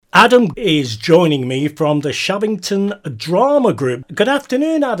Adam is joining me from the Shavington Drama Group. Good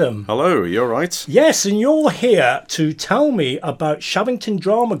afternoon, Adam. Hello, you all right? Yes, and you're here to tell me about Shavington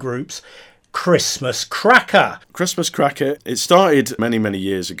Drama Group's Christmas Cracker. Christmas Cracker, it started many, many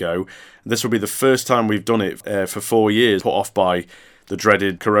years ago. This will be the first time we've done it for 4 years, put off by the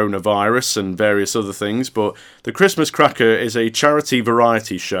dreaded coronavirus and various other things. But the Christmas Cracker is a charity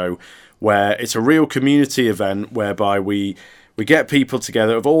variety show where it's a real community event whereby we get people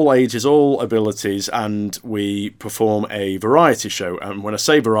together of all ages, all abilities, and we perform a variety show. And when I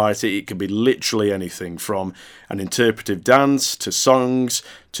say variety, it can be literally anything from an interpretive dance to songs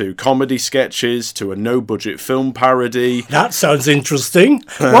to comedy sketches to a no-budget film parody. That sounds interesting.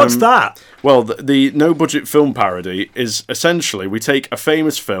 What's that? Well, the no-budget film parody is essentially we take a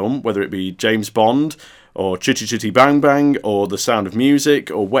famous film, whether it be James Bond or Chitty Chitty Bang Bang or The Sound of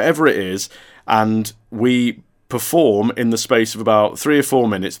Music or whatever it is, and we perform in the space of about 3 or 4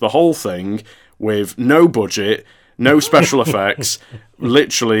 minutes the whole thing with no budget, no special effects,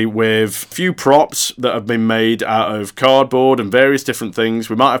 literally with few props that have been made out of cardboard and various different things.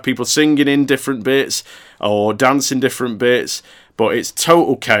 We might have people singing in different bits or dancing different bits, but it's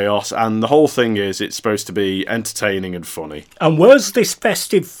total chaos, and the whole thing is it's supposed to be entertaining and funny. And where's this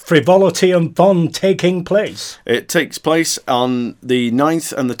festive frivolity and fun taking place? It takes place on the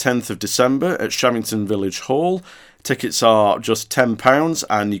 9th and the 10th of December at Shavington Village Hall. Tickets are just £10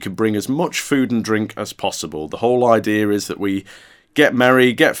 and you can bring as much food and drink as possible. The whole idea is that we get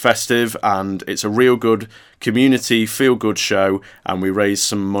merry, get festive, and it's a real good community feel-good show, and we raise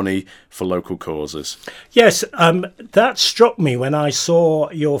some money for local causes. Yes, that struck me when I saw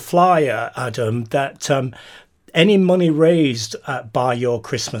your flyer, Adam, that any money raised by your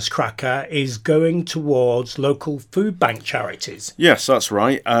Christmas Cracker is going towards local food bank charities. Yes, that's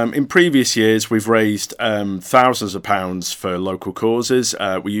right. In previous years, we've raised thousands of pounds for local causes.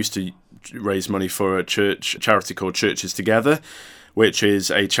 We used to raise money for a charity called Churches Together, which is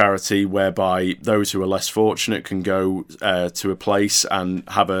a charity whereby those who are less fortunate can go to a place and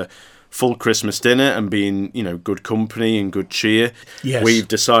have a full Christmas dinner and be in, good company and good cheer. Yes. We've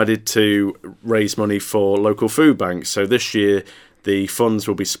decided to raise money for local food banks. So this year, the funds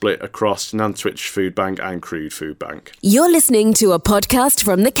will be split across Nantwich Food Bank and Crude Food Bank. You're listening to a podcast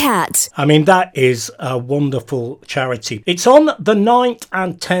from The Cat. I mean, that is a wonderful charity. It's on the 9th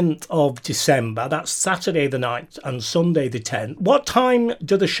and 10th of December. That's Saturday the 9th and Sunday the 10th. What time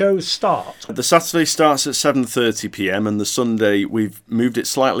do the shows start? The Saturday starts at 7:30pm and the Sunday we've moved it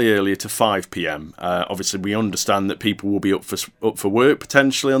slightly earlier to 5pm. Obviously, we understand that people will be up for work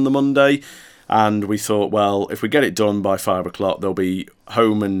potentially on the Monday. And we thought, well, if we get it done by 5 o'clock, they'll be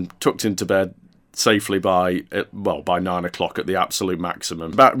home and tucked into bed safely by 9 o'clock at the absolute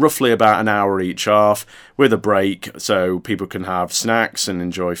maximum. Roughly about an hour each half with a break so people can have snacks and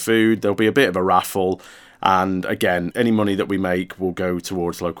enjoy food. There'll be a bit of a raffle. And again, any money that we make will go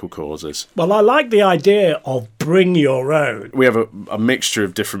towards local causes. Well, I like the idea of bring your own. We have a mixture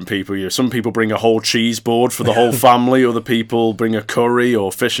of different people. Some people bring a whole cheese board for the whole family. Other people bring a curry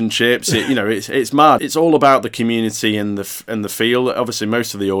or fish and chips. It's mad. It's all about the community and the feel. Obviously,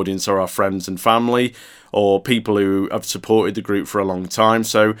 most of the audience are our friends and family or people who have supported the group for a long time.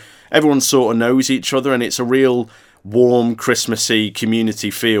 So everyone sort of knows each other, and it's a real warm, Christmassy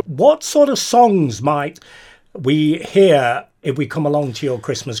community feel. What sort of songs might we hear if we come along to your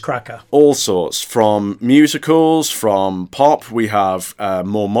Christmas Cracker? All sorts, from musicals, from pop. We have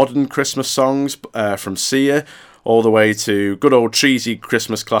more modern Christmas songs from Sia, all the way to good old cheesy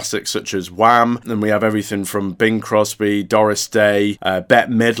Christmas classics such as Wham! And we have everything from Bing Crosby, Doris Day,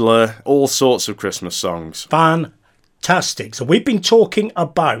 Bette Midler, all sorts of Christmas songs. Fantastic. So we've been talking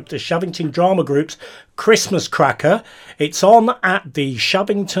about the Shavington Drama Group's Christmas Cracker. It's on at the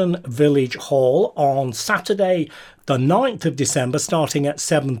Shavington Village Hall on Saturday the 9th of December starting at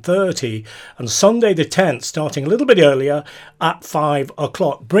 7:30 and Sunday the 10th starting a little bit earlier at 5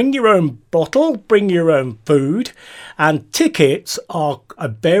 o'clock. Bring your own bottle, bring your own food, and tickets are a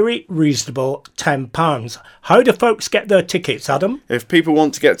very reasonable £10. How do folks get their tickets, Adam? If people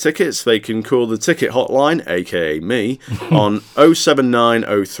want to get tickets, they can call the ticket hotline, aka me, on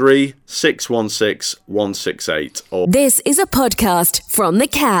 07903 616 168. This is a podcast from The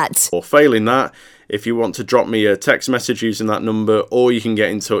Cat. Or failing that, if you want to drop me a text message using that number, or you can get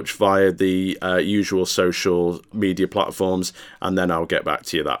in touch via the usual social media platforms, and then I'll get back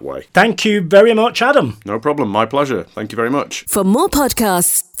to you that way. Thank you very much, Adam. No problem. My pleasure. Thank you very much. For more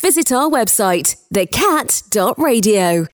podcasts, visit our website, thecat.radio.